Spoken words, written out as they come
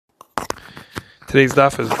Today's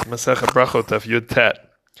daf is Masechet Brachot Daf Yud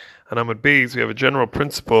Tet. And Amud Beis, we have a general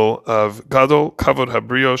principle of Gadol Kavod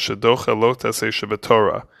Habrio Shedocha Lo Taseh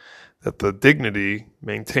Shebetorah, that the dignity,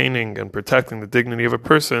 maintaining and protecting the dignity of a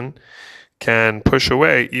person, can push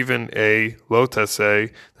away even a Lo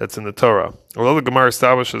Taseh that's in the Torah. Although the Gemara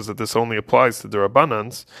establishes that this only applies to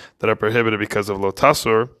Durabanans that are prohibited because of Lo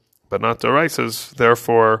Tasur, but not Doraisas,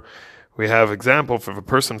 therefore we have example if a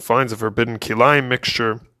person finds a forbidden kilayim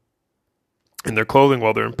mixture in their clothing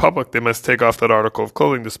while they're in public, they must take off that article of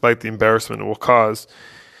clothing despite the embarrassment it will cause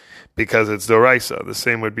because it's doraisa. The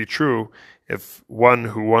same would be true if one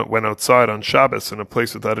who went outside on Shabbos in a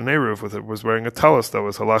place without an eruv was wearing a talus that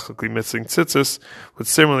was halachically missing tzitzis, would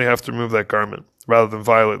similarly have to remove that garment rather than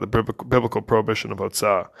violate the biblical prohibition of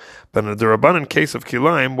hotzah. But in a derabanan case of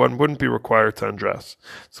kilayim, one wouldn't be required to undress.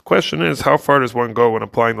 So the question is, how far does one go when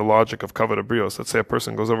applying the logic of kavod habrios? Let's say a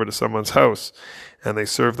person goes over to someone's house and they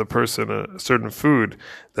serve the person a certain food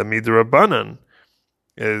that midirabanan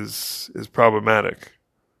is problematic.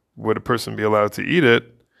 Would a person be allowed to eat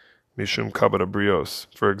it? Mishum kavod habrios,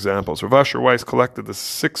 for example. So Rav Asher Weiss collected the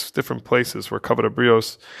 6 different places where kavod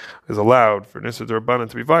habrios is allowed for Nisur Durabanan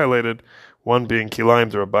to be violated, one being Kilayim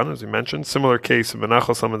Durabanan, as we mentioned. Similar case of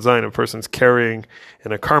Menachal Samad Zayin, a person's carrying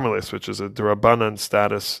in a Carmelis, which is a Durabanan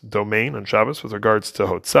status domain on Shabbos with regards to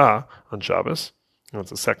Hotzah on Shabbos.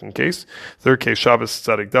 That's the second case. Third case, Shabbos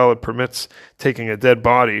Tzadik Daled permits taking a dead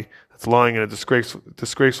body that's lying in a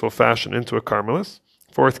disgraceful fashion into a Carmelis.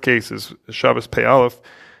 Fourth case is Shabbos Pei Aleph.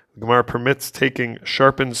 The Gemara permits taking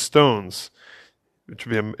sharpened stones, which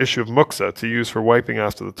would be an issue of muksa, to use for wiping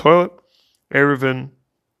after the toilet. Eruvin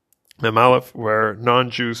Mem Aleph, where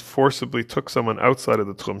non-Jews forcibly took someone outside of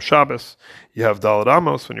the Tchum Shabbos. You have Daled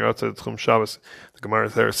Amos, when you're outside the Tchum Shabbos. The Gemara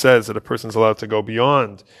there says that a person's allowed to go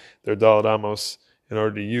beyond their Daled Amos in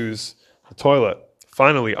order to use the toilet.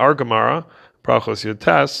 Finally, our Gemara, Brachos Yud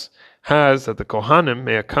Tes, has that the Kohanim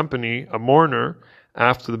may accompany a mourner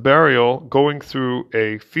after the burial going through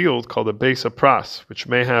a field called a Beis Pras, which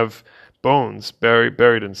may have bones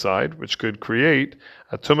buried inside, which could create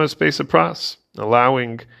a Tumas Beis Pras,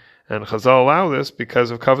 and Chazal allow this because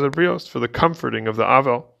of Kavod Habrios, for the comforting of the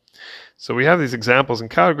Avel. So we have these examples and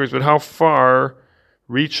categories, but how far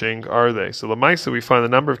reaching are they? So Lamaisa, we find a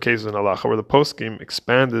number of cases in Halacha where the poskim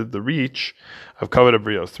expanded the reach of Kavod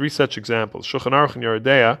Habrios. 3 such examples. Shulchan Aruch and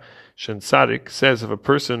Yeridea Shen Tzadik says if a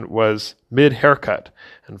person was mid-haircut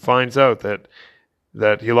and finds out that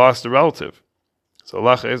he lost a relative, so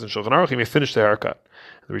Halacha is in Shulchan Aruch, he may finish the haircut.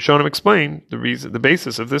 The Rishonim explain the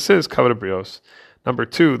basis of this is Kavod Habrios. Number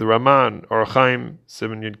 2, the Raman or Chaim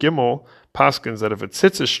Siman Yud Gimel paskins that if a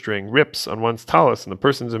tzitzis string rips on one's talus and the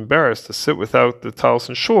person's embarrassed to sit without the talus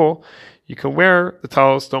in shul, you can wear the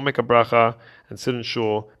talus, don't make a bracha, and sit in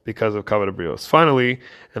shul because of kavod habrios. Finally,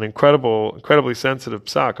 an incredibly sensitive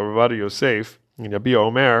psak of Rav Ovadia Yosef in Yabia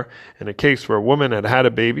Omer, in a case where a woman had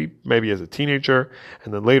a baby, maybe as a teenager,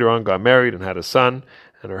 and then later on got married and had a son,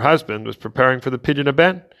 and her husband was preparing for the pidyon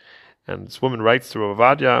haben. And this woman writes to Rav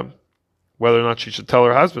Ovadia whether or not she should tell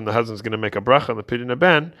her husband the husband's going to make a bracha on the pidyon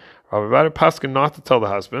haben. Rav Ovadia paskin not to tell the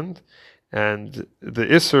husband, and the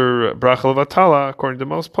Isser bracha levatala, according to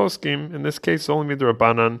most poskim, in this case only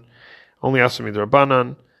midrabanan, only asur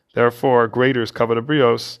midrabanan, therefore greater is kavod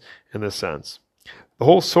habrios in this sense. The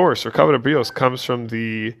whole source or kavod habrios comes from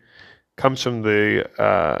the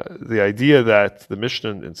idea that the Mishnah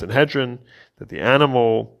in Sanhedrin, that an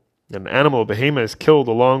animal behema is killed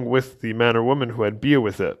along with the man or woman who had bia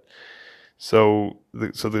with it. So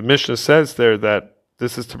the Mishnah says there that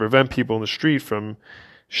this is to prevent people in the street from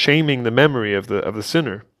shaming the memory of the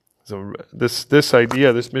sinner. So this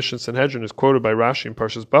idea, this Mishnah Sanhedrin, is quoted by Rashi in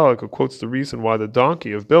Parshas Balak, who quotes the reason why the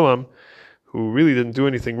donkey of Bilam, who really didn't do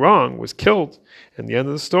anything wrong, was killed in the end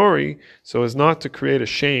of the story, so as not to create a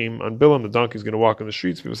shame on Bilam. The donkey's going to walk in the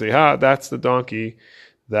streets. People say, that's the donkey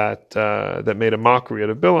that made a mockery out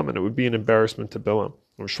of Bilam, and it would be an embarrassment to Bilam.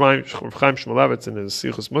 Rav Chaim Shmulevitz in his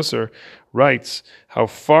Sichos Musar writes how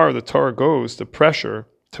far the Torah goes to pressure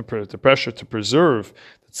to preserve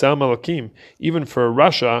the Tzelem Elokim, even for a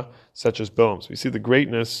Rasha such as Bilam. So we see the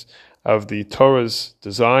greatness of the Torah's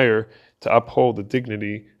desire to uphold the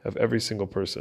dignity of every single person.